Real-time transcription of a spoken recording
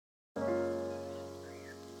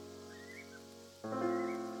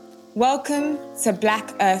Welcome to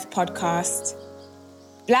Black Earth Podcast.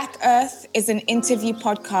 Black Earth is an interview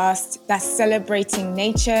podcast that's celebrating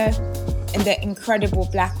nature and the incredible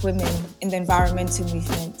Black women in the environmental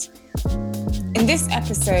movement. In this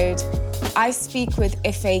episode, I speak with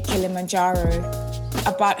Ife Kilimanjaro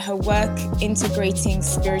about her work integrating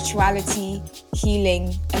spirituality,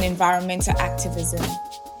 healing, and environmental activism.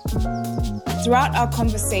 Throughout our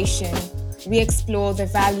conversation, we explore the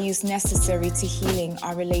values necessary to healing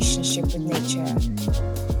our relationship with nature.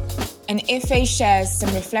 And Ife shares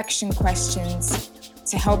some reflection questions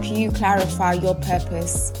to help you clarify your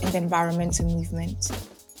purpose in the environmental movement.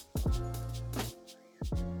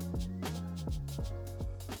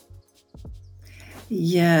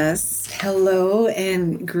 Yes, hello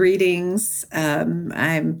and greetings.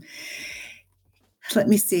 Let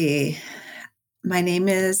me see. My name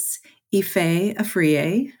is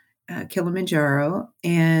Ife Kilimanjaro,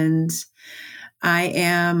 and I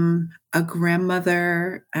am a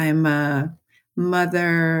grandmother. I'm a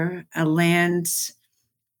mother, a land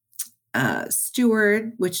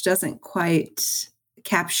steward, which doesn't quite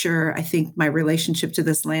capture, I think, my relationship to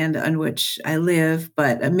this land on which I live,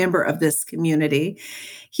 but a member of this community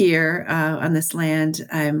here on this land.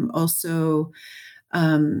 I'm also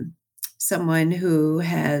someone who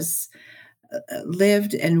has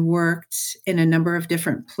lived and worked in a number of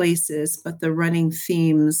different places, but the running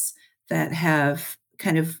themes that have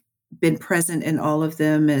kind of been present in all of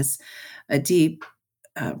them is a deep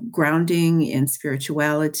grounding in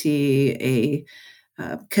spirituality, a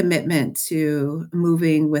commitment to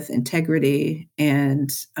moving with integrity,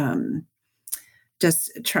 and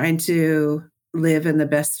just trying to live in the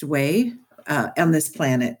best way on this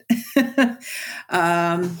planet.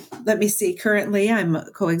 Let me see. Currently, I'm a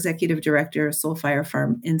co-executive director of Soul Fire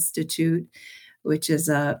Farm Institute, which is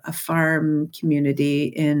a farm community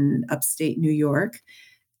in upstate New York.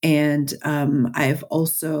 And I've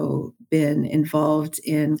also been involved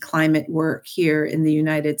in climate work here in the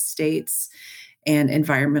United States and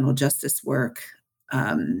environmental justice work.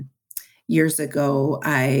 Years ago,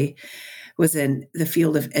 I was in the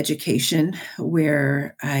field of education,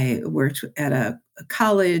 where I worked at a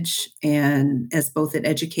college and as both an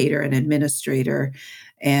educator and administrator,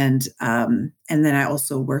 and then I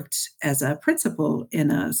also worked as a principal in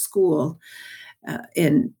a school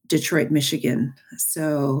in Detroit, Michigan.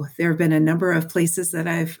 So there have been a number of places that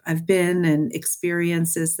I've been and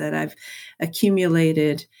experiences that I've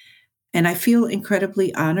accumulated. And I feel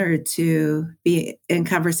incredibly honored to be in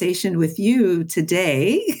conversation with you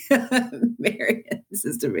today, Marion,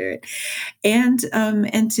 Sister Marion, and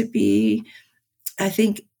to be, I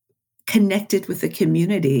think, connected with the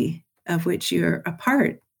community of which you're a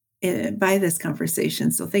part by this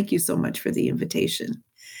conversation. So thank you so much for the invitation.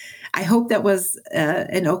 I hope that was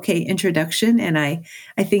an okay introduction, and I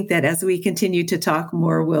think that as we continue to talk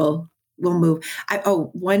more, we'll move.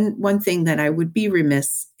 One thing that I would be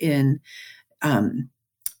remiss in,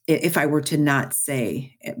 if I were to not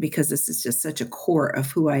say, because this is just such a core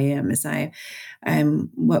of who I am, is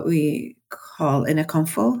I'm what we call an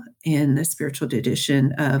Akomfo in the spiritual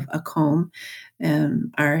tradition of Akom.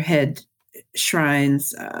 Our head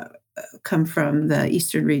shrines come from the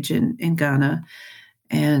eastern region in Ghana.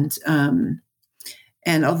 And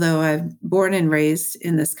although I'm born and raised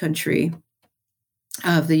in this country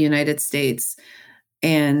of the United States,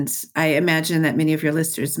 and I imagine that many of your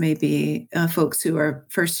listeners may be folks who are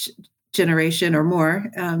first generation or more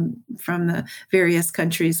from the various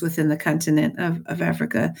countries within the continent of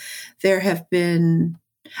Africa, there have been,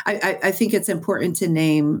 I think it's important to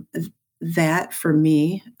name that for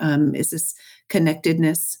me, is this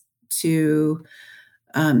connectedness to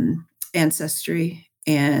ancestry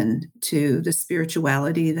and to the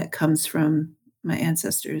spirituality that comes from my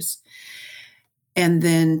ancestors. And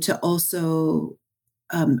then to also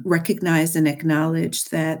recognize and acknowledge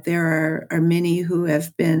that there are many who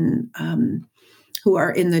have been, who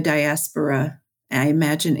are in the diaspora, I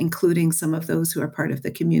imagine, including some of those who are part of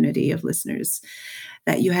the community of listeners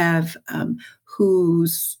that you have,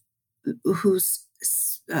 whose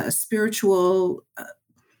spiritual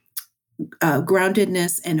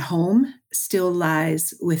groundedness and home still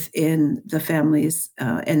lies within the families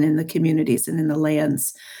and in the communities and in the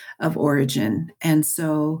lands of origin. And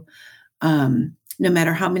so no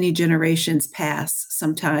matter how many generations pass,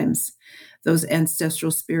 sometimes those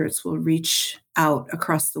ancestral spirits will reach out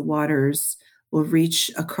across the waters, will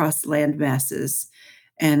reach across land masses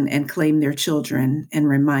and claim their children and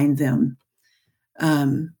remind them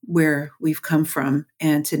where we've come from,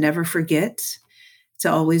 and to never forget,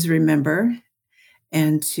 to always remember,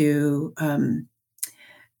 and to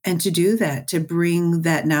to do that, to bring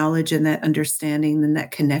that knowledge and that understanding and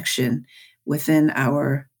that connection within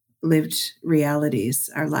our lived realities,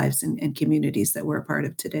 our lives and communities that we're a part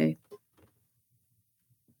of today.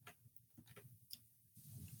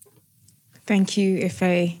 Thank you,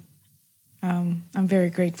 Ife. I'm very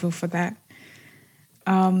grateful for that.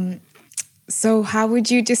 So how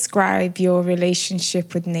would you describe your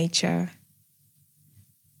relationship with nature?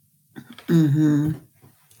 Mm-hmm.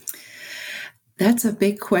 That's a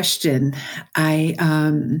big question.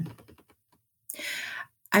 I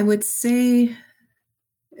would say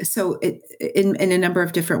so in a number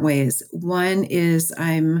of different ways. One is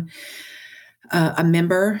I'm a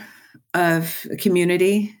member of a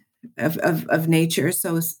community of nature.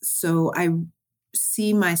 So I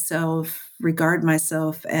see myself, regard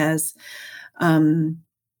myself as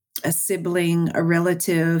a sibling, a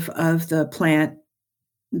relative of the plant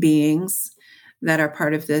beings that are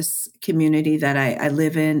part of this community that I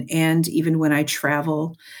live in. And even when I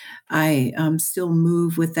travel, I still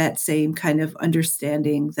move with that same kind of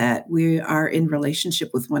understanding that we are in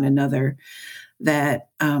relationship with one another. That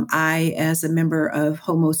I, as a member of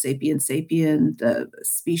Homo sapiens sapien, the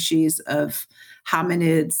species of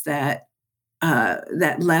hominids that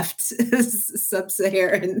left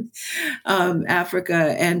sub-Saharan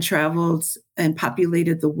Africa and traveled and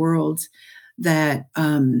populated the world, that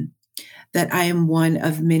that I am one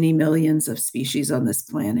of many millions of species on this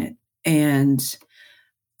planet, and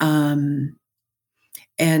um,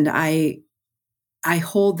 and I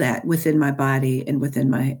hold that within my body and within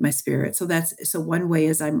my spirit. So one way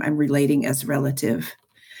is I'm relating as relative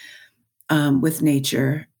with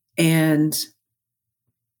nature, and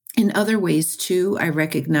in other ways too, I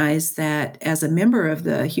recognize that as a member of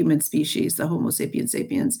the human species, the Homo sapiens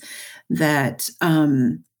sapiens, that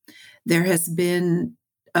there has been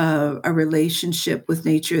a relationship with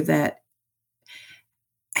nature that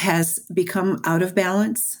has become out of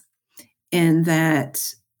balance, in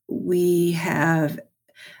that we have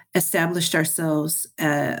established ourselves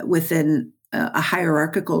within a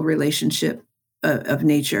hierarchical relationship of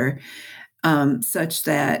nature, such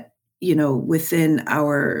that within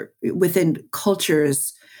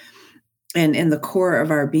cultures and in the core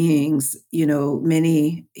of our beings,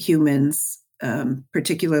 many humans,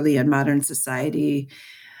 particularly in modern society,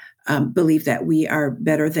 believe that we are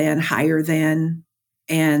better than, higher than,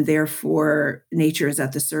 and therefore nature is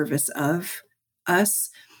at the service of us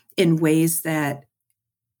in ways that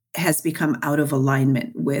has become out of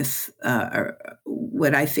alignment with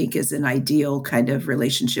what I think is an ideal kind of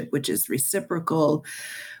relationship, which is reciprocal,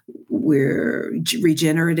 we're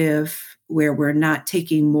regenerative, where we're not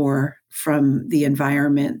taking more from the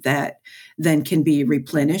environment that then can be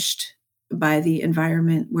replenished by the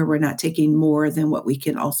environment, where we're not taking more than what we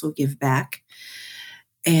can also give back.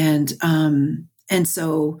 And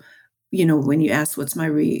so, when you ask what's my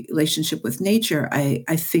relationship with nature, I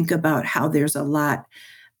think about how there's a lot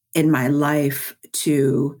in my life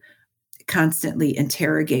to constantly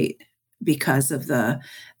interrogate, because of the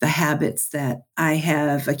habits that I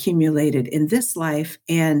have accumulated in this life,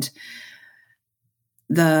 and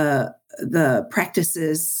the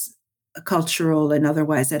practices, cultural and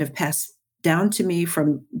otherwise, that have passed down to me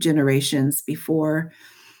from generations before,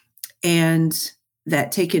 and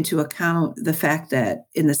that take into account the fact that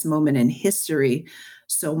in this moment in history,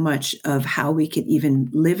 so much of how we can even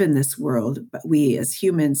live in this world, but we as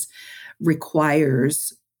humans,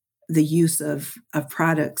 requires the use of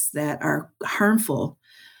products that are harmful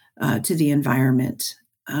to the environment.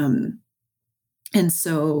 And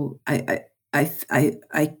so I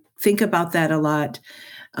think about that a lot.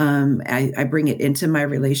 I bring it into my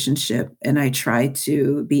relationship, and I try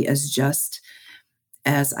to be as just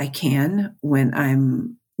as I can when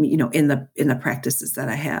I'm, in the practices that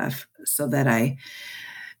I have, so that I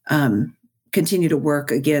continue to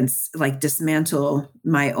work against, like, dismantle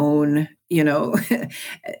my own,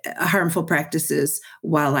 harmful practices,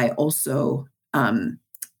 while I also am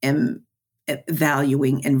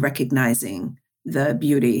valuing and recognizing the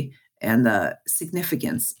beauty and the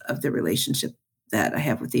significance of the relationship that I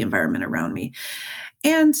have with the environment around me.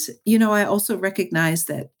 And, I also recognize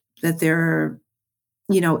that there are,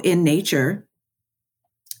 in nature,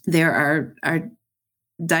 there are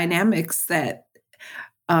dynamics that,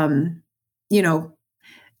 you know,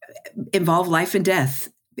 involve life and death,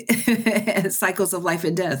 cycles of life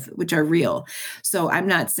and death, which are real. So I'm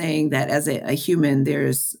not saying that as a human,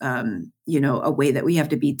 there's, a way that we have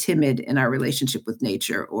to be timid in our relationship with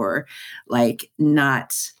nature, or like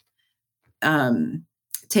not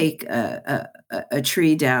take a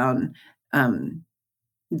tree down,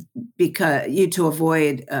 because to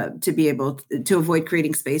avoid to avoid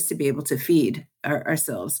creating space to be able to feed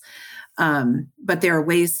ourselves. But there are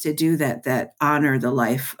ways to do that that honor the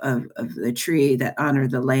life of the tree, that honor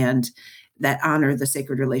the land, that honor the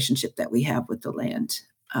sacred relationship that we have with the land.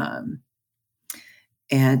 And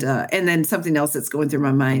then something else that's going through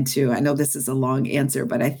my mind too. I know this is a long answer,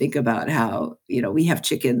 but I think about how, we have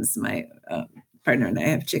chickens. My partner and I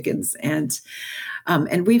have chickens, and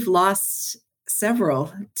we've lost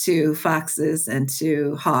several to foxes and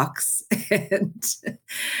to hawks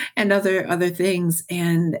and other things.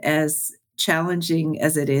 And as challenging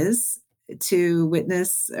as it is to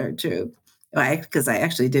witness, or to, because I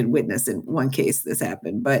actually did witness in one case this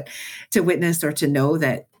happened, but to witness or to know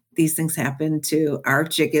that these things happen to our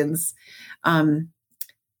chickens.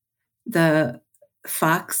 The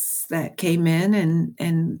fox that came in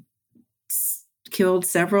and killed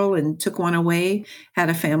several and took one away had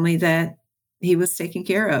a family that he was taking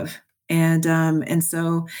care of. And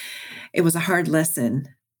so it was a hard lesson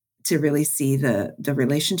to really see the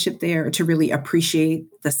relationship there, to really appreciate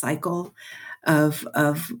the cycle of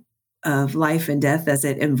life and death as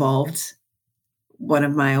it involved one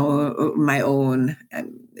of my own,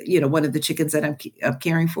 one of the chickens that I'm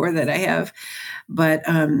caring for, that I have. But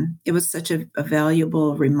it was such a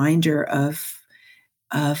valuable reminder of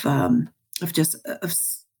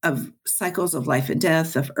cycles of life and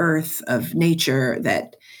death, of earth, of nature,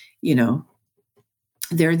 that,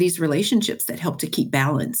 there are these relationships that help to keep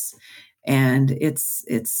balance. And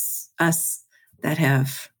it's us that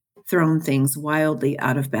have thrown things wildly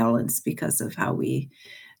out of balance because of how we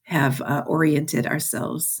have oriented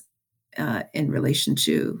ourselves in relation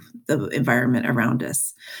to the environment around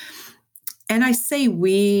us. And I say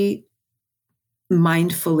we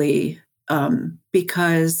mindfully,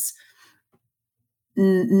 because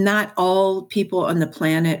not all people on the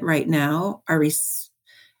planet right now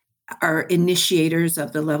are initiators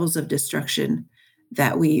of the levels of destruction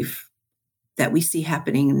that we see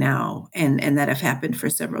happening now, and that have happened for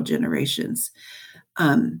several generations.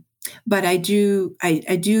 But I do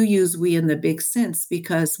use we in the big sense,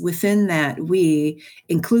 because within that we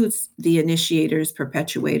includes the initiators,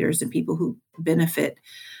 perpetuators, and people who benefit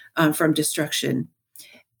from destruction,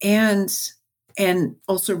 and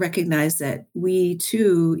also recognize that we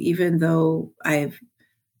too, even though I've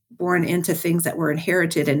born into things that were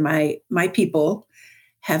inherited, and my people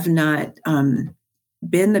have not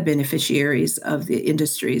been the beneficiaries of the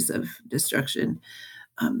industries of destruction.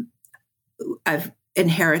 I've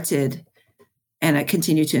inherited, and I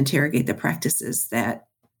continue to interrogate the practices that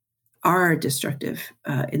are destructive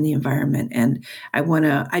in the environment. And I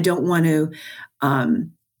don't want to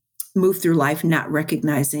move through life not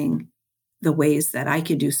recognizing the ways that I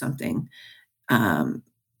could do something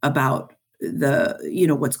about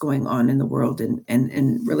what's going on in the world and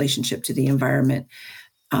in relationship to the environment.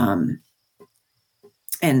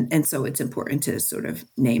 And so it's important to sort of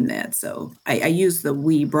name that. So I use the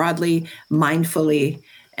we broadly, mindfully,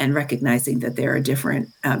 and recognizing that there are different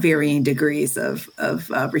varying degrees of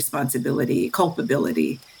responsibility,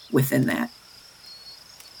 culpability within that.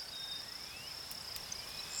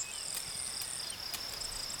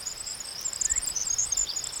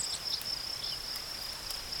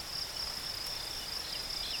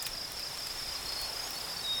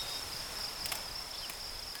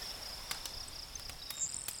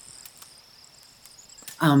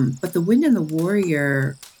 But the Wind and the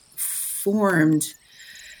Warrior formed,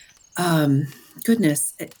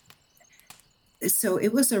 so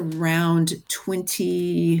it was around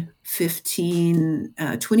 2015,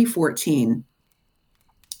 2014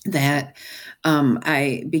 that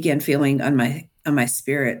I began feeling on my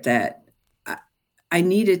spirit that I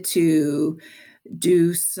needed to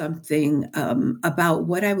do something about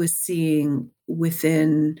what I was seeing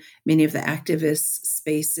within many of the activist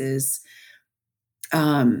spaces.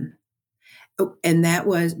 And that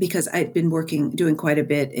was because I'd been doing quite a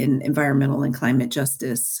bit in environmental and climate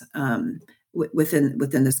justice within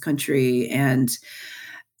this country. And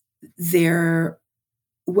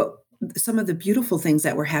some of the beautiful things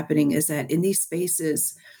that were happening is that in these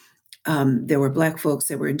spaces, there were Black folks,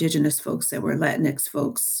 there were Indigenous folks, there were Latinx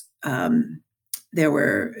folks, there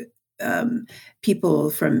were people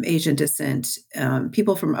from Asian descent,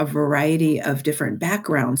 people from a variety of different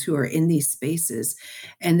backgrounds who are in these spaces.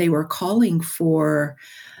 And they were calling for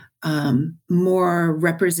more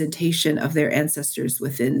representation of their ancestors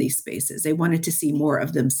within these spaces. They wanted to see more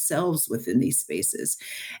of themselves within these spaces.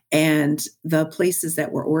 And the places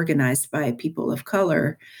that were organized by people of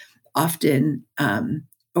color often,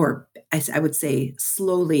 or I would say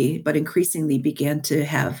slowly, but increasingly began to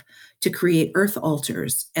create earth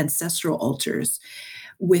altars, ancestral altars,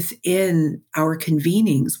 within our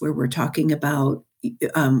convenings where we're talking about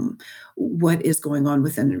what is going on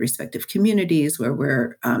within the respective communities, where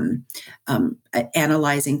we're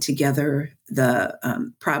analyzing together the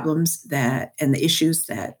problems that and the issues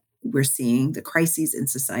that we're seeing, the crises in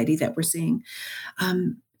society that we're seeing.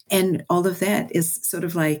 And all of that is sort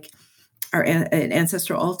of like our an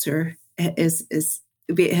ancestral altar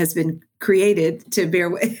has been created to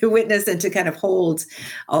bear witness and to kind of hold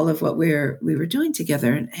all of what we were doing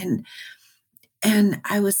together. And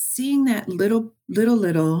I was seeing that little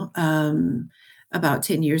about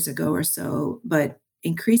 10 years ago or so, but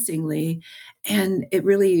increasingly. And I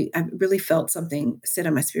really felt something sit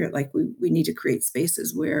on my spirit, like we need to create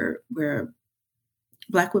spaces where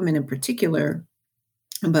Black women in particular,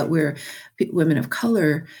 but where women of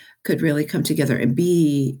color could really come together and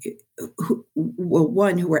be, who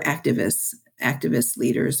were activist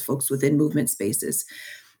leaders, folks within movement spaces,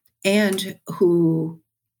 and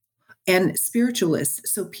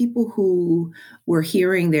spiritualists, so people who were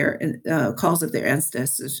hearing their calls of their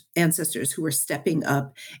ancestors who were stepping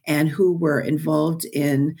up and who were involved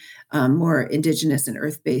in more indigenous and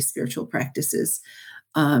earth-based spiritual practices.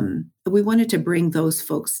 We wanted to bring those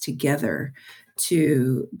folks together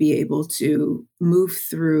to be able to move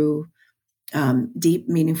through deep,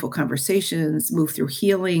 meaningful conversations, move through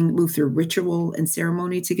healing, move through ritual and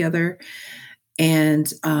ceremony together,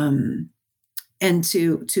 and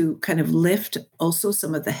to kind of lift also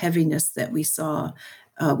some of the heaviness that we saw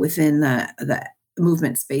within the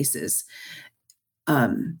movement spaces.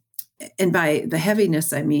 And by the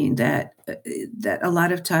heaviness, I mean that a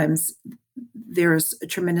lot of times there's a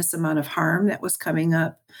tremendous amount of harm that was coming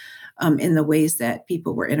up in the ways that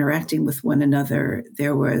people were interacting with one another.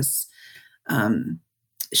 There was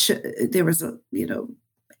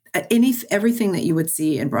everything that you would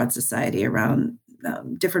see in broad society around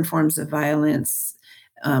different forms of violence,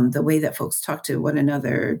 the way that folks talk to one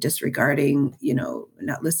another, disregarding,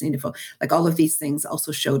 not listening to folks, like all of these things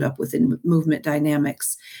also showed up within movement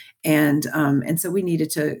dynamics. And so we needed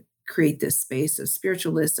to create this space of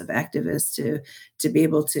spiritualists, of activists to be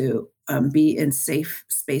able to be in safe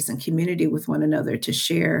space and community with one another, to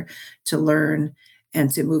share, to learn, and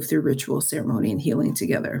to move through ritual, ceremony, and healing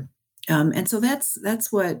together. And so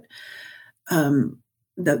that's what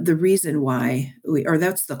the reason why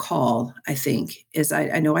that's the call, I think, is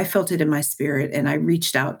I know I felt it in my spirit, and I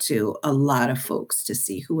reached out to a lot of folks to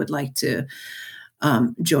see who would like to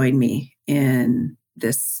join me in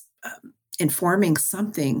this, informing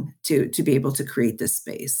something to be able to create this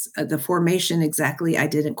space. The formation exactly, I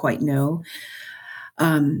didn't quite know.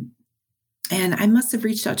 And I must have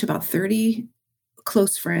reached out to about 30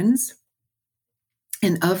 close friends.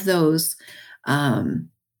 And of those,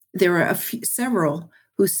 there were several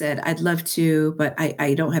who said, I'd love to, but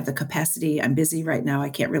I don't have the capacity. I'm busy right now. I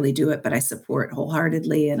can't really do it, but I support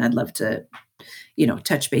wholeheartedly. And I'd love to,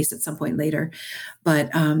 touch base at some point later.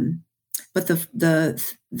 But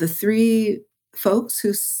the three folks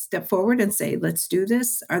who step forward and say, let's do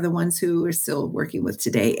this, are the ones who we're still working with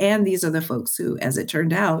today. And these are the folks who, as it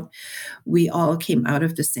turned out, we all came out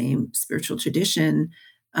of the same spiritual tradition.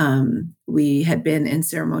 We had been in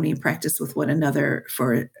ceremony and practice with one another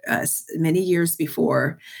for many years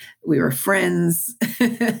before. We were friends.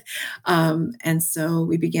 And so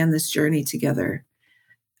we began this journey together.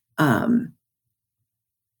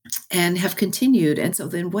 And have continued. And so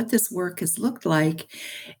then what this work has looked like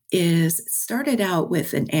is started out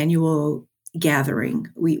with an annual gathering.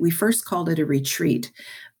 We first called it a retreat,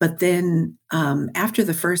 but then after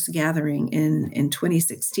the first gathering in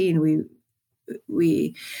 2016,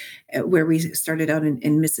 where we started out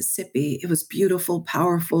in Mississippi, it was beautiful,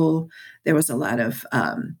 powerful. There was a lot of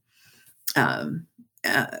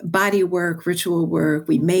body work, ritual work.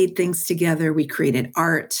 We made things together. We created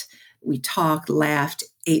art. We talked, laughed,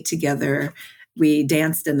 ate together. We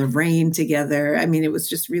danced in the rain together. I mean, it was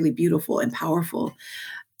just really beautiful and powerful.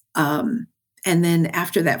 And then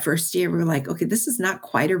after that first year, we were like, okay, this is not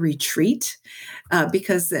quite a retreat,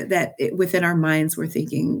 because within our minds, we're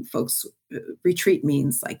thinking, folks, retreat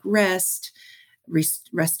means like rest,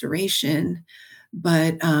 restoration,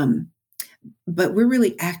 but we're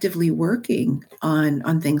really actively working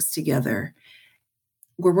on things together.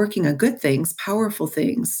 We're working on good things, powerful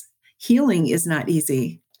things. Healing is not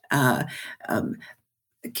easy.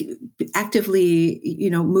 Actively,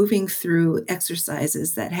 moving through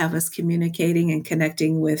exercises that have us communicating and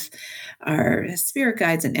connecting with our spirit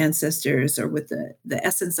guides and ancestors, or with the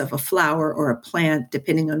essence of a flower or a plant,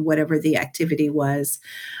 depending on whatever the activity was,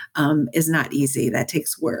 is not easy. That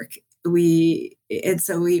takes work.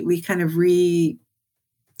 So we kind of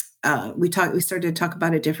we started to talk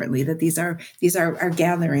about it differently, that these are our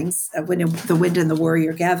gatherings, the Wind and the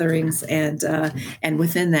Warrior gatherings, and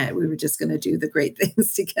within that we were just going to do the great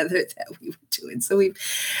things together that we were doing.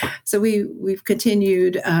 We've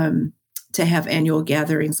continued to have annual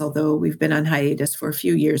gatherings, although we've been on hiatus for a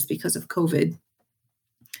few years because of COVID.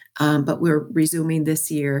 But we're resuming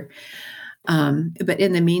this year. But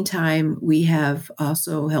in the meantime, we have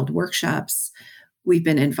also held workshops. We've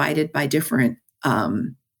been invited by different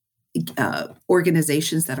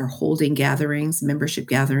organizations that are holding gatherings, membership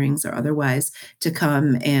gatherings or otherwise, to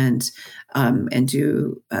come and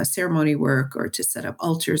do ceremony work or to set up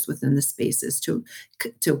altars within the spaces to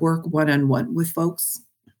work one-on-one with folks,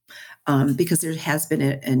 because there has been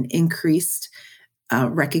an increased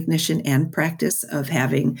recognition and practice of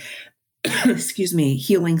having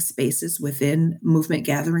healing spaces within movement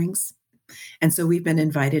gatherings. And so we've been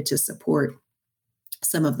invited to support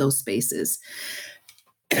some of those spaces.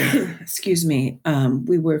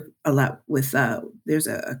 We work a lot with, there's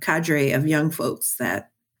a cadre of young folks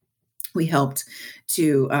that we helped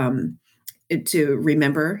to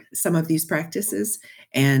remember some of these practices,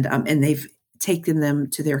 and they've taken them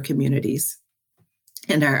to their communities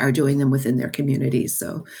and are doing them within their communities.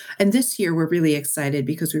 So, and this year we're really excited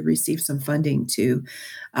because we received some funding to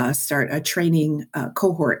start a training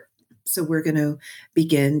cohort. So we're going to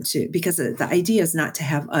begin because the idea is not to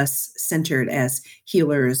have us centered as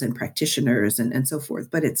healers and practitioners and so forth,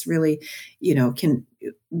 but it's really,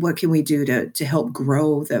 what can we do to help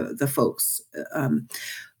grow the folks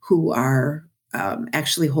who are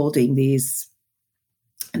actually holding these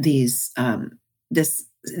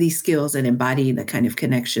skills and embodying the kind of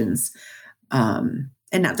connections,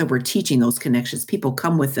 and not that we're teaching those connections, people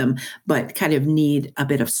come with them, but kind of need a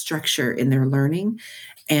bit of structure in their learning.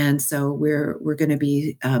 And so we're going to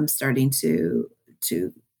be starting to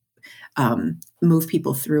move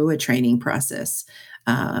people through a training process,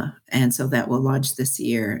 and so that will launch this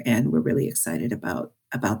year, and we're really excited about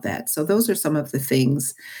that. So those are some of the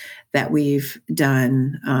things that we've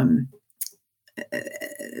done.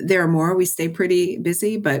 There are more. We stay pretty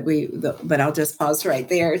busy, but I'll just pause right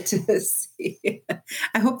there to see.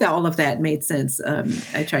 I hope that all of that made sense.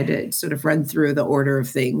 I tried to sort of run through the order of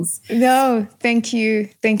things. No, thank you.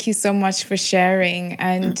 Thank you so much for sharing.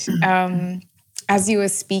 And as you were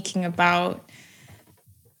speaking about,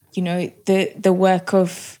 the work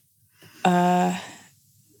of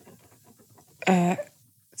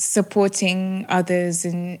supporting others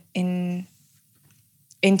in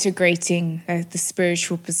integrating the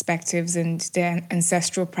spiritual perspectives and their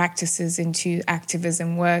ancestral practices into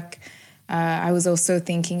activism work. I was also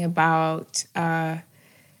thinking about,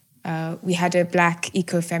 we had a Black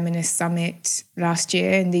Ecofeminist Summit last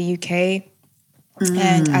year in the UK.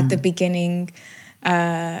 And at the beginning,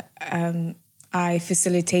 I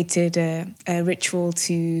facilitated a ritual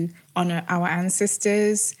to honor our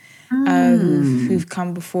ancestors who've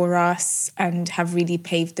come before us and have really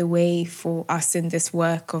paved the way for us in this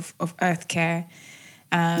work of earth care.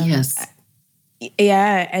 Yes.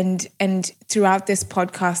 Yeah, and throughout this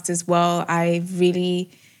podcast as well, I've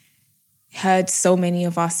really heard so many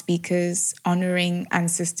of our speakers honoring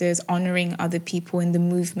ancestors, honoring other people in the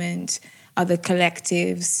movement, other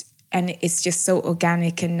collectives, and it's just so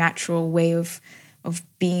organic and natural way of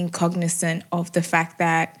being cognizant of the fact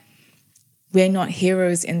that we're not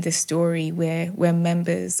heroes in this story. We're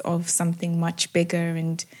members of something much bigger,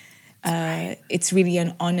 and it's really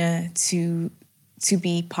an honor to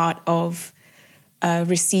be part of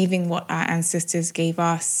receiving what our ancestors gave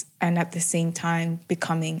us, and at the same time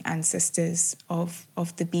becoming ancestors of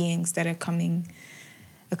the beings that are coming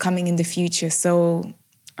in the future. So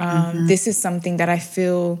this is something that I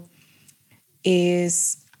feel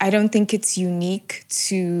I don't think it's unique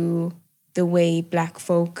to the way Black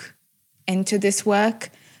folk enter this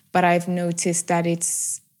work, but I've noticed that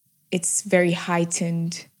it's very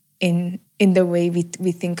heightened in the way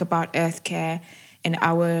we think about earth care and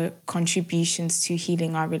our contributions to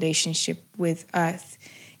healing our relationship with earth.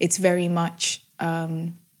 It's very much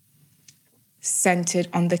centered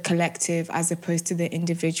on the collective as opposed to the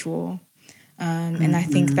individual. And I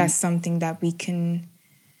think that's something that we can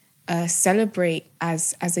celebrate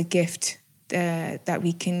as a gift that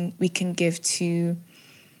we can give to,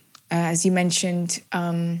 as you mentioned,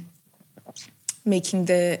 making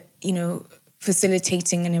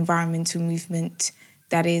facilitating an environmental movement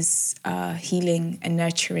that is healing and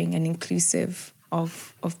nurturing and inclusive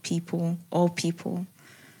of people, all people.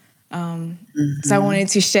 So I wanted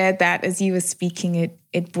to share that as you were speaking.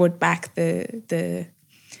 It brought back the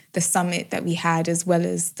summit that we had, as well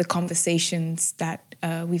as the conversations that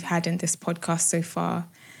we've had in this podcast so far.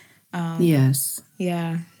 Yes.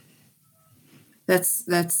 Yeah.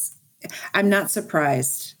 That's I'm not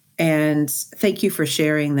surprised. And thank you for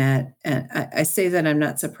sharing that. And I say that I'm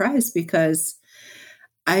not surprised because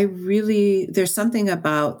there's something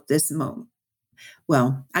about this moment.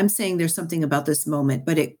 Well, I'm saying there's something about this moment,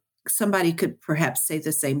 but somebody could perhaps say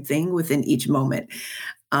the same thing within each moment.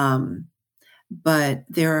 Um, but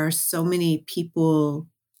there are so many people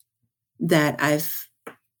that I've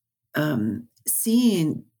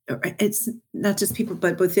seen. It's not just people,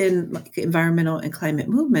 but within like environmental and climate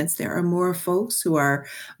movements, there are more folks who are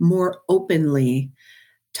more openly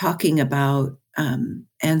talking about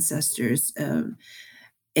ancestors,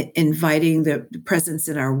 inviting the presence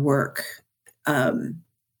in our work, um,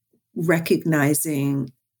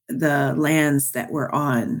 recognizing the lands that we're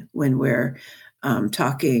on when we're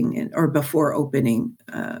talking or before opening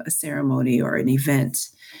a ceremony or an event.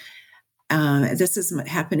 This is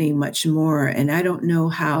happening much more, and I don't know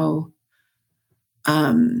how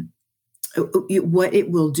what it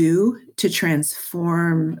will do to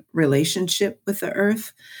transform relationship with the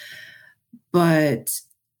earth, but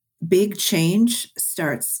big change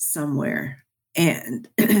starts somewhere. And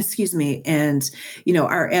excuse me, and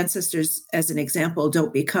our ancestors, as an example,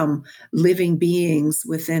 don't become living beings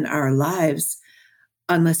within our lives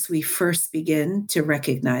unless we first begin to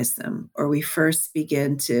recognize them, or we first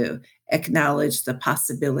begin to acknowledge the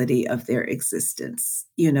possibility of their existence,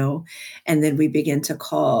 and then we begin to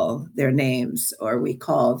call their names, or we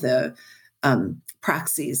call the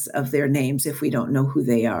proxies of their names if we don't know who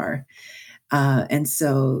they are. And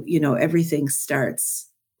so, everything starts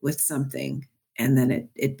with something, and then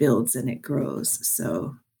it builds and it grows.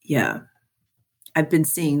 So, yeah, I've been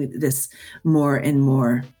seeing this more and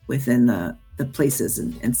more within the places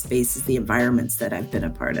and spaces, the environments that I've been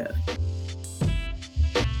a part of.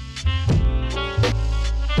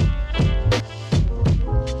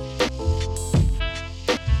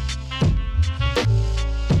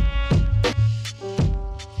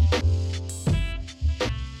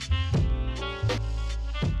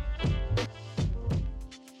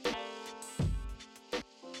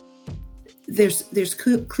 There's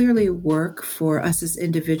clearly work for us as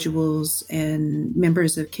individuals and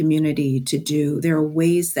members of community to do. There are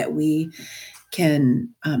ways that we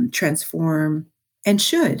can transform and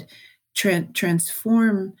should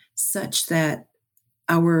transform such that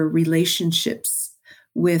our relationships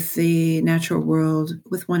with the natural world,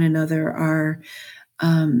 with one another, are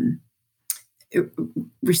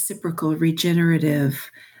reciprocal,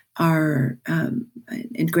 regenerative, are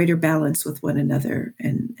in greater balance with one another,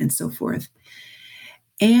 and so forth.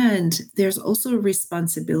 And there's also a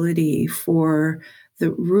responsibility for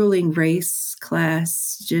the ruling race,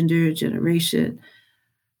 class, gender, generation,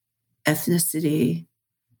 ethnicity.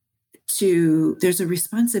 There's a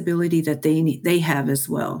responsibility that they have as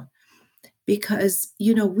well, because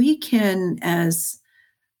we can, as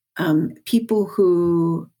people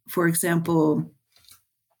who, for example,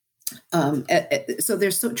 so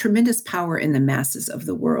there's so tremendous power in the masses of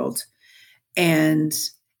the world, and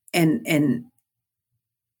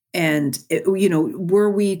were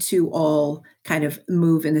we to all kind of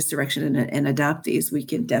move in this direction and adopt these, we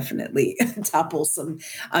can definitely topple some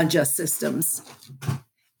unjust systems.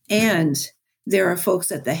 And there are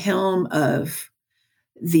folks at the helm of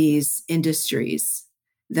these industries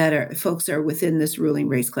folks are within this ruling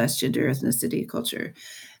race, class, gender, ethnicity, culture,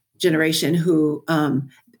 generation, who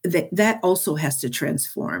that also has to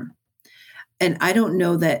transform. And I don't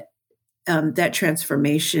know that that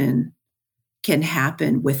transformation can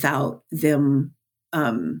happen without them,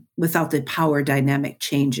 without the power dynamic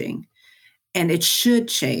changing. And it should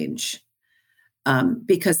change,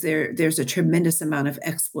 because there's a tremendous amount of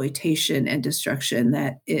exploitation and destruction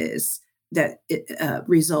that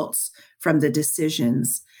results from the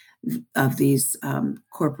decisions of these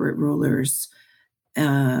corporate rulers,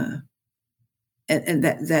 and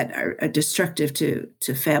that are destructive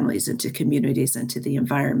to families and to communities and to the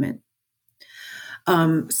environment.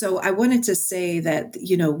 So I wanted to say that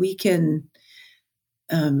we can.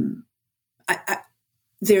 I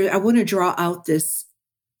want to draw out this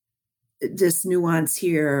nuance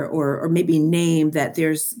here, or maybe name that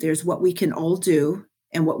there's what we can all do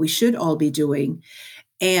and what we should all be doing,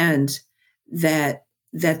 and that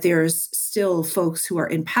there's still folks who are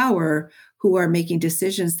in power who are making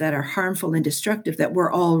decisions that are harmful and destructive that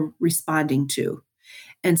we're all responding to.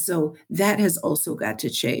 And so that has also got to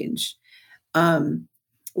change.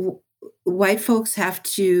 White folks have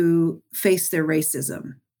to face their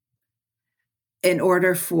racism in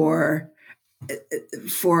order for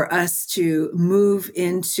us to move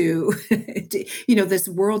into this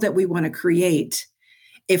world that we want to create.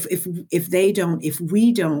 If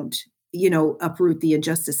we don't uproot the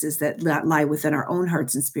injustices that lie within our own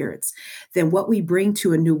hearts and spirits, then what we bring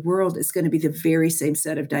to a new world is going to be the very same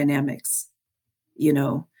set of dynamics,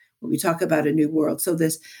 when we talk about a new world. So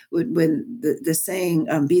when the saying,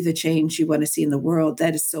 be the change you want to see in the world,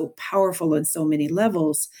 that is so powerful on so many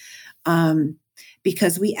levels,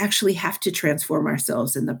 because we actually have to transform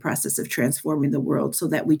ourselves in the process of transforming the world so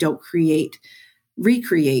that we don't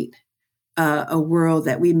recreate a world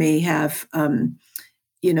that we may have, have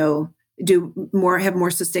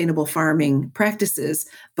more sustainable farming practices,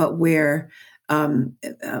 but where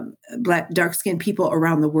dark-skinned people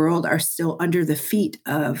around the world are still under the feet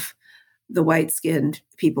of the white-skinned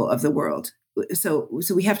people of the world. So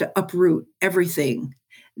we have to uproot everything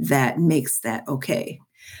that makes that okay.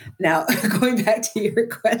 Now, going back to your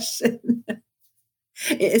question.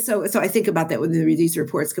 So I think about that when these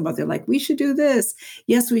reports come out. They're like, we should do this.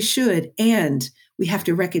 Yes, we should. And we have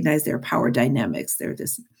to recognize their power dynamics. They're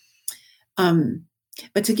this.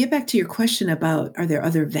 But to get back to your question about, are there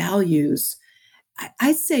other values?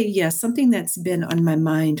 I'd say yes, something that's been on my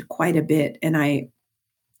mind quite a bit, and I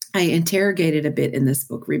interrogated a bit in this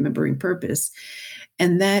book, Remembering Purpose,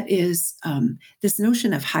 and that is this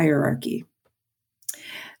notion of hierarchy.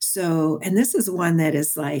 So, and this is one that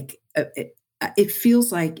is like, it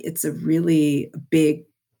feels like it's a really big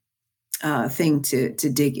thing to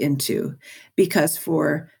dig into, because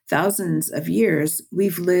for thousands of years,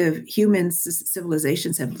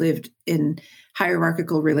 civilizations have lived in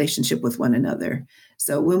hierarchical relationship with one another.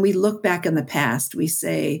 So when we look back in the past, we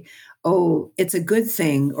say, oh, it's a good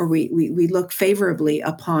thing, or we look favorably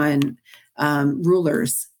upon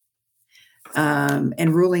rulers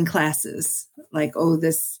and ruling classes, like, oh,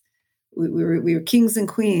 we were kings and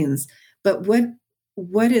queens. But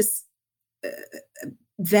what is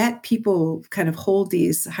that people kind of hold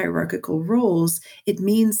these hierarchical roles? It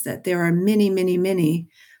means that there are many, many, many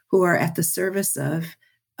who are at the service of,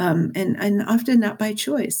 and often not by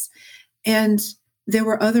choice. And there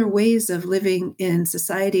were other ways of living in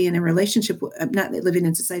society and in relationship, not living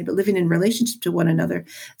in society, but living in relationship to one another,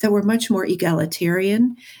 that were much more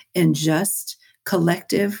egalitarian and just,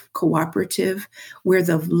 collective, cooperative, where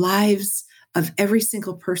the lives of every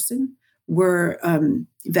single person were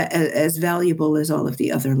as valuable as all of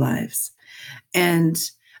the other lives. And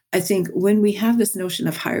I think when we have this notion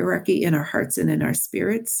of hierarchy in our hearts and in our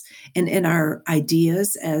spirits and in our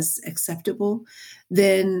ideas as acceptable,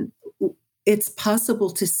 then it's possible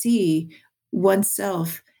to see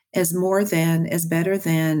oneself as more than, as better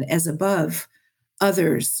than, as above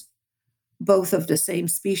others, both of the same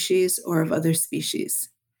species or of other species.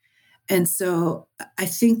 And so I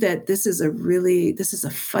think that this is a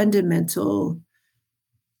fundamental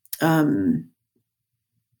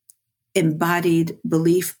embodied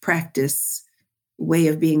belief, practice, way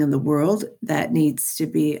of being in the world that needs to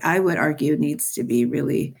be, I would argue, needs to be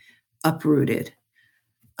really uprooted.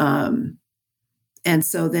 And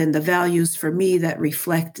so then the values for me that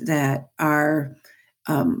reflect that are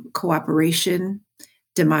cooperation,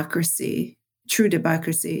 democracy, true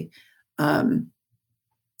democracy,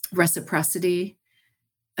 reciprocity,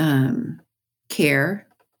 care,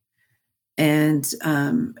 and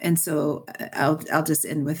so I'll just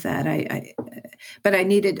end with that. I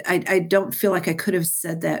don't feel like I could have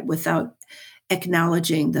said that without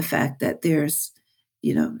acknowledging the fact that there's,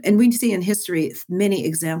 and we see in history many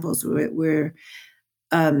examples where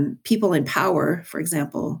people in power, for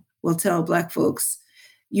example, will tell Black folks,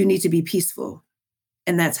 you need to be peaceful,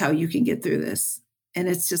 and that's how you can get through this. And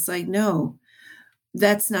it's just like, no,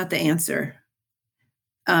 that's not the answer.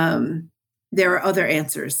 There are other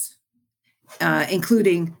answers,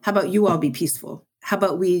 including, how about you all be peaceful? How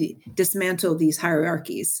about we dismantle these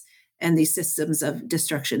hierarchies and these systems of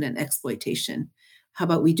destruction and exploitation? How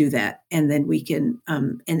about we do that? And then we can,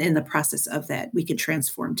 and in the process of that, we can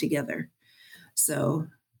transform together. So,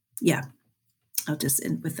 yeah, I'll just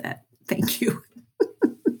end with that. Thank you.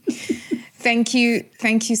 Thank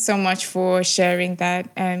you so much for sharing that,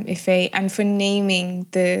 Ife, and for naming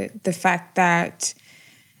the fact that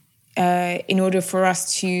in order for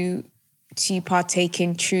us to partake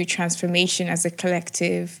in true transformation as a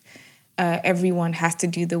collective, everyone has to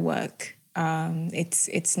do the work.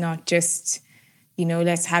 It's not just,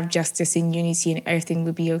 let's have justice and unity and everything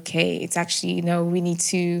will be okay. It's actually, we need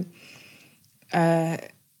to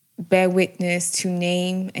bear witness, to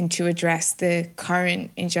name and to address the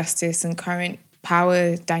current injustice and current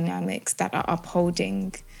power dynamics that are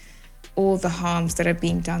upholding all the harms that are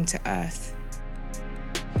being done to Earth.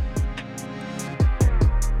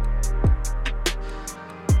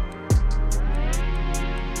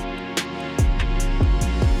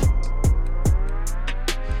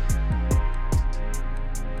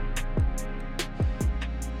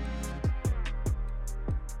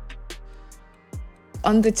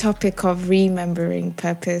 on the topic of remembering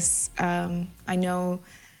purpose, I know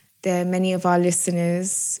there are many of our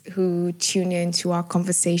listeners who tune into our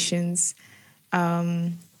conversations,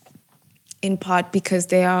 in part because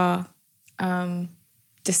they are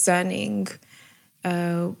discerning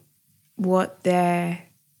what their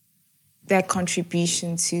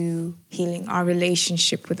contribution to healing our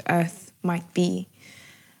relationship with Earth might be.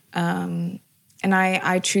 And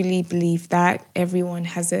I truly believe that everyone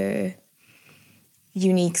has a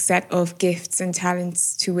unique set of gifts and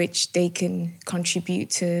talents to which they can contribute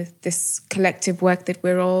to this collective work that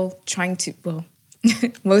we're all trying to, well,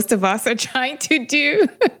 most of us are trying to do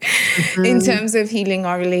in terms of healing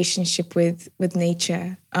our relationship with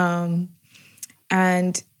nature.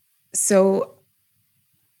 And so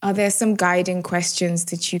are there some guiding questions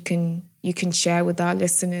that you can share with our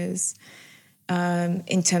listeners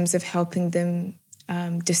in terms of helping them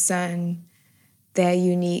discern their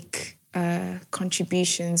unique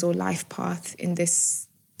contributions or life path in this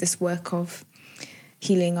work of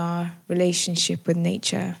healing our relationship with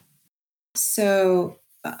nature? So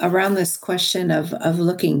around this question of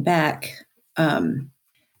looking back to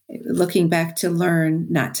learn,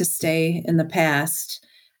 not to stay in the past,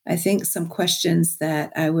 I think some questions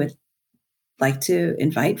that I would like to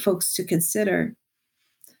invite folks to consider,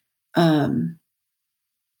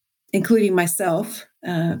 including myself,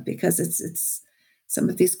 because it's some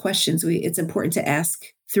of these questions it's important to ask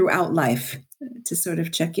throughout life to sort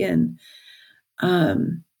of check in.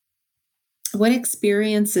 What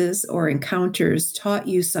experiences or encounters taught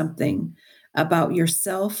you something about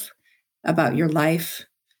yourself, about your life,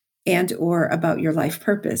 and or about your life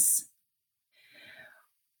purpose?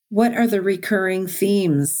 What are the recurring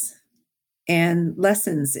themes and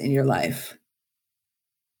lessons in your life?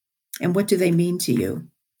 And what do they mean to you?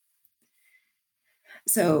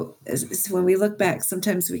 So when we look back,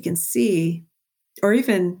 sometimes we can see, or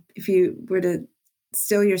even if you were to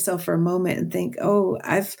still yourself for a moment and think, oh,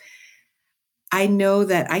 I know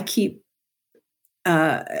that I keep,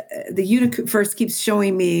 the universe keeps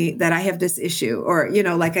showing me that I have this issue, or,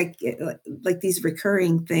 like these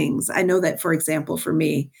recurring things. I know that, for example, for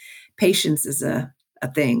me, patience is a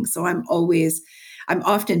thing. So I'm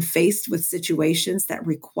often faced with situations that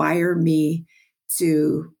require me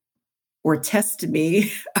to, or test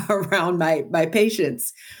me around my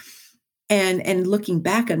patience. And looking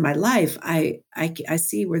back on my life, I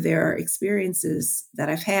see where there are experiences that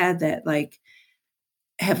I've had that like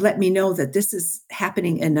have let me know that this is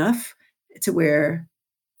happening enough to where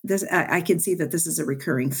I can see that this is a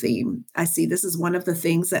recurring theme. I see this is one of the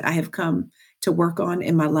things that I have come to work on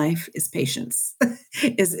in my life is patience,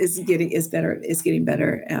 is getting better,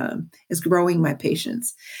 is growing my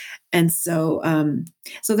patience. And so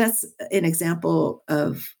that's an example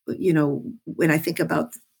of, when I think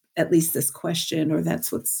about at least this question, or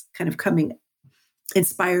that's what's kind of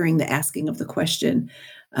inspiring the asking of the question,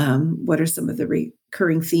 what are some of the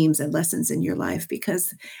recurring themes and lessons in your life?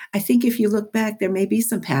 Because I think if you look back, there may be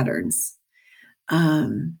some patterns.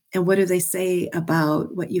 And what do they say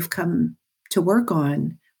about what you've come to work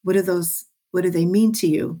on? What do they mean to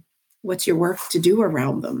you? What's your work to do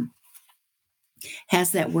around them?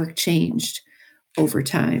 Has that work changed over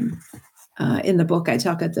time? In the book, I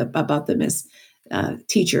talk about them as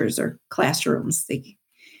teachers or classrooms. The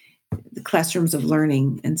classrooms of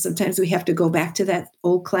learning. And sometimes we have to go back to that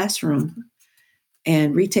old classroom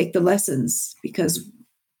and retake the lessons because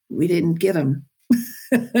we didn't get them.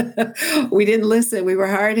 We didn't listen. We were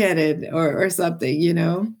hard-headed or something,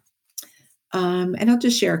 And I'll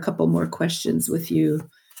just share a couple more questions with you.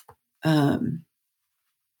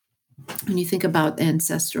 When you think about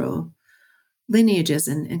ancestral lineages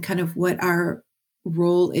and kind of what our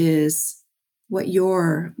role is, what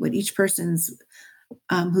each person's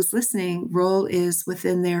who's listening role is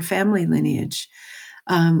within their family lineage,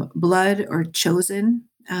 blood or chosen,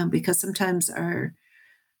 because sometimes the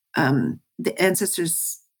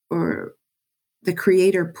ancestors or the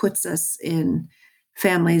creator puts us in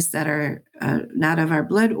families that are not of our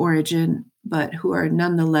blood origin, but who are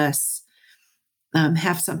nonetheless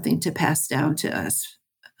have something to pass down to us,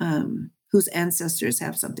 whose ancestors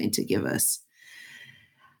have something to give us.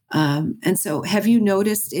 And so have you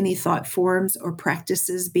noticed any thought forms or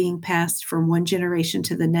practices being passed from one generation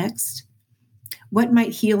to the next? What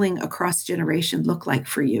might healing across generation look like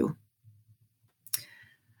for you?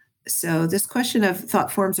 So this question of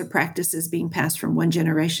thought forms or practices being passed from one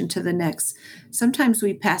generation to the next, sometimes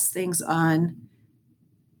we pass things on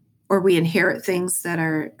or we inherit things that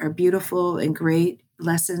are beautiful and great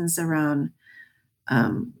lessons around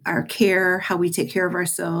our care, how we take care of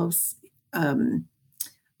ourselves,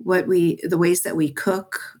 the ways that we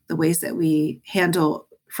cook, the ways that we handle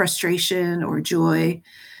frustration or joy.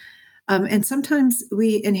 And sometimes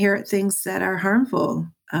we inherit things that are harmful.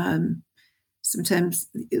 Sometimes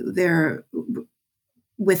they're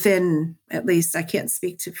within, at least I can't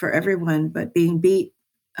speak for everyone, but being beat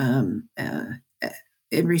in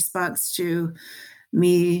response to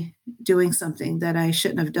me doing something that I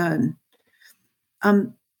shouldn't have done.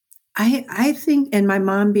 I think, and my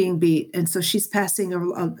mom being beat, and so she's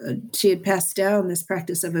she had passed down this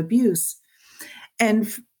practice of abuse. And,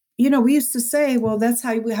 we used to say, well, that's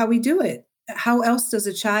how we do it. How else does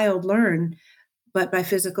a child learn but by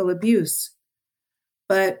physical abuse?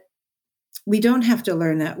 But we don't have to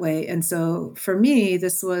learn that way. And so for me,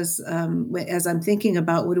 this was, as I'm thinking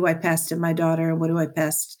about what do I pass to my daughter and what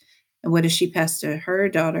does she pass to her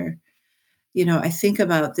daughter? I think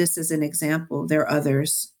about this as an example. There are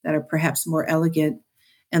others that are perhaps more elegant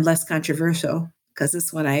and less controversial, because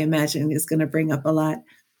this one I imagine is going to bring up a lot.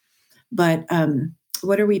 But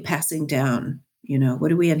what are we passing down? What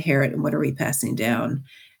do we inherit and what are we passing down?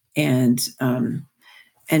 And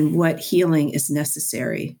what healing is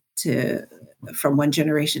necessary from one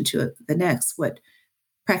generation to the next? What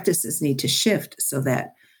practices need to shift so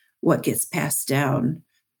that what gets passed down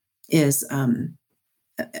is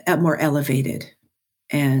more elevated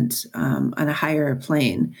and on a higher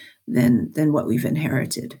plane than what we've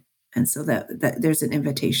inherited? And so that there's an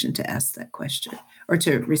invitation to ask that question or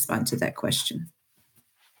to respond to that question.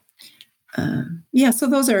 So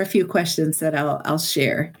those are a few questions that I'll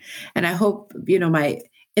share, and I hope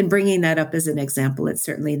in bringing that up as an example, it's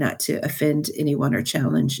certainly not to offend anyone or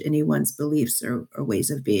challenge anyone's beliefs or ways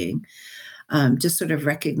of being. Just sort of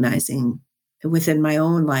recognizing within my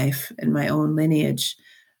own life and my own lineage,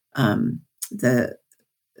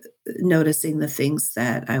 noticing the things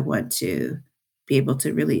that I want to be able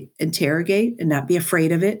to really interrogate and not be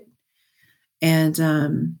afraid of it, and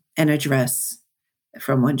address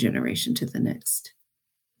from one generation to the next.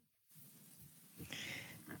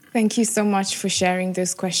 Thank you so much for sharing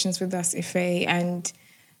those questions with us, Ife. And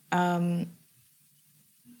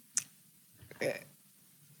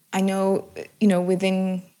I know,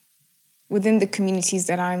 within the communities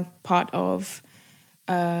that I'm part of,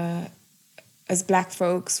 as Black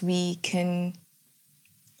folks, we can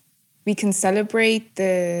celebrate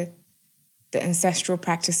the ancestral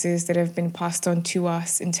practices that have been passed on to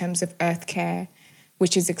us in terms of earth care,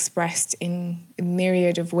 which is expressed in a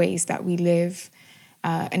myriad of ways that we live.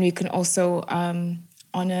 And we can also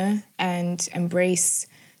honor and embrace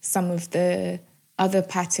some of the other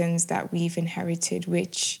patterns that we've inherited,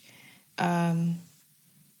 which can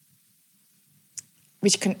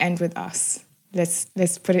end with us.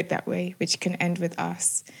 Let's put it that way, which can end with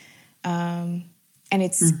us. And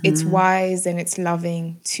it's wise and it's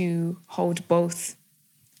loving to hold both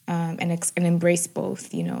and embrace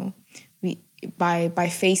both. By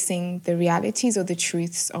facing the realities or the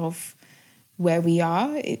truths of where we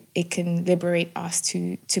are, it can liberate us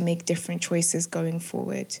to make different choices going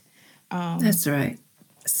forward. That's right.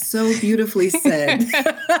 So beautifully said.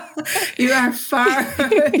 You are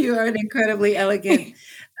an incredibly elegant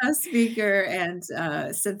speaker and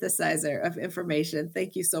synthesizer of information.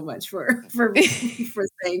 Thank you so much for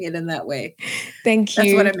saying it in that way. Thank you.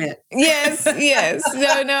 That's what I meant. Yes.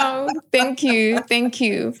 No. Thank you.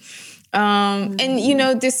 And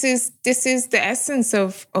this is the essence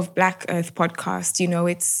of Black Earth Podcast.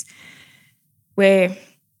 It's where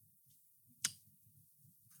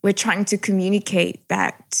we're trying to communicate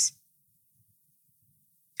that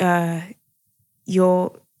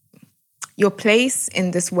your place in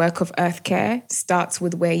this work of earth care starts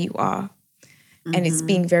with where you are. And it's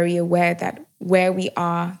being very aware that where we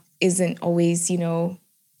are isn't always,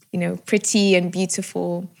 pretty and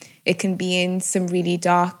beautiful. It can be in some really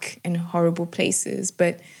dark and horrible places,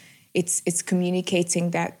 but it's communicating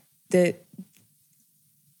that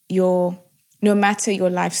no matter your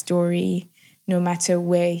life story, no matter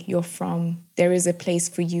where you're from, there is a place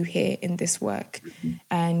for you here in this work.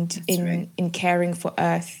 And in caring for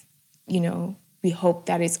Earth, we hope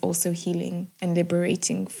that it's also healing and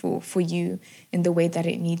liberating for you in the way that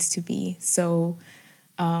it needs to be. So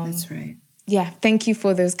that's right. Yeah, thank you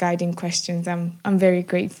for those guiding questions. I'm very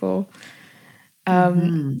grateful.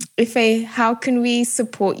 Ife, how can we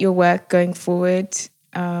support your work going forward?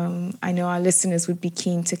 I know our listeners would be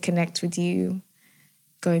keen to connect with you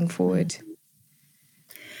going forward.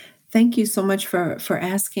 Thank you so much for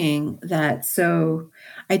asking that. So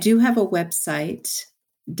I do have a website,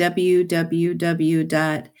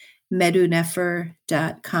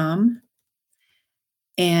 www.medunefer.com.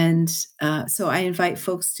 And so I invite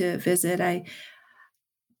folks to visit.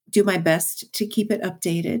 do my best to keep it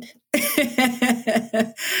updated.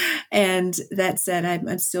 And that said,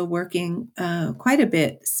 I'm still working quite a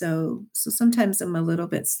bit. So sometimes I'm a little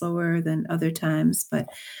bit slower than other times, but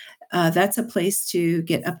that's a place to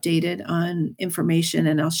get updated on information,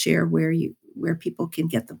 and I'll share where people can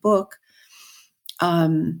get the book.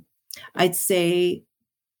 I'd say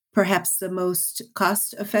perhaps the most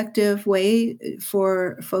cost-effective way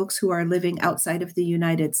for folks who are living outside of the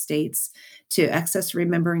United States to access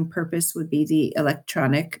Remembering Purpose would be the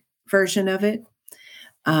electronic version of it.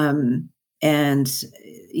 And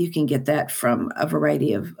you can get that from a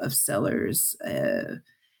variety of sellers.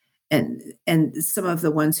 And some of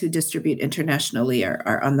the ones who distribute internationally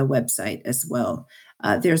are on the website as well.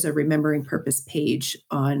 There's a Remembering Purpose page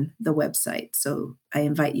on the website, so I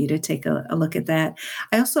invite you to take a look at that.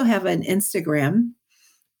 I also have an Instagram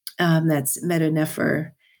that's Meta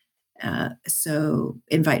Nefer, so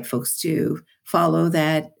invite folks to follow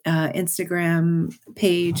that Instagram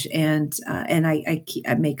page, and I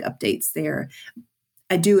make updates there.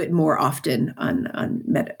 I do it more often on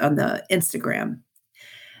the Instagram.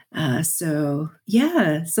 So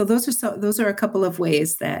those are a couple of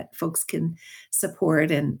ways that folks can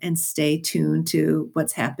support and stay tuned to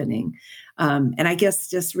what's happening. And I guess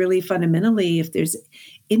just really fundamentally, if there's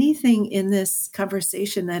anything in this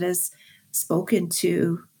conversation that has spoken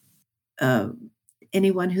to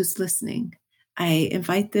anyone who's listening, I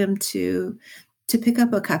invite them to pick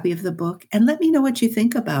up a copy of the book and let me know what you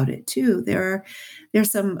think about it too.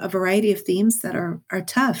 There's a variety of themes that are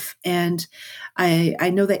tough, and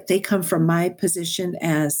I know that they come from my position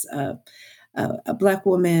as a Black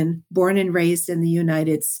woman born and raised in the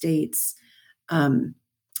United States, and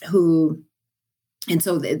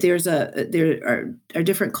so there are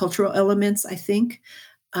different cultural elements, I think,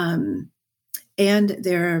 and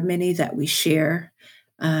there are many that we share,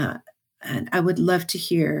 and I would love to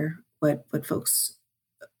hear what folks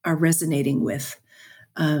are resonating with,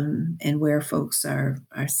 and where folks are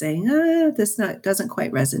saying, this doesn't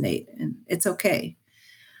quite resonate, and it's okay.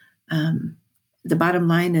 The bottom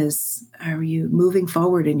line is, are you moving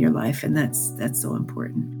forward in your life? And that's so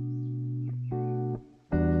important.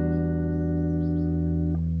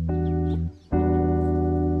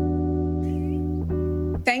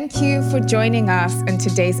 Thank you for joining us in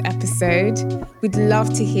today's episode. We'd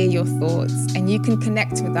love to hear your thoughts, and you can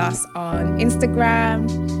connect with us on Instagram,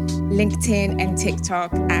 LinkedIn, and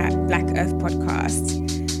TikTok at Black Earth Podcast.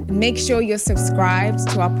 And make sure you're subscribed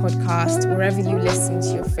to our podcast wherever you listen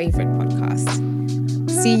to your favorite podcast.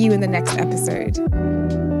 See you in the next episode.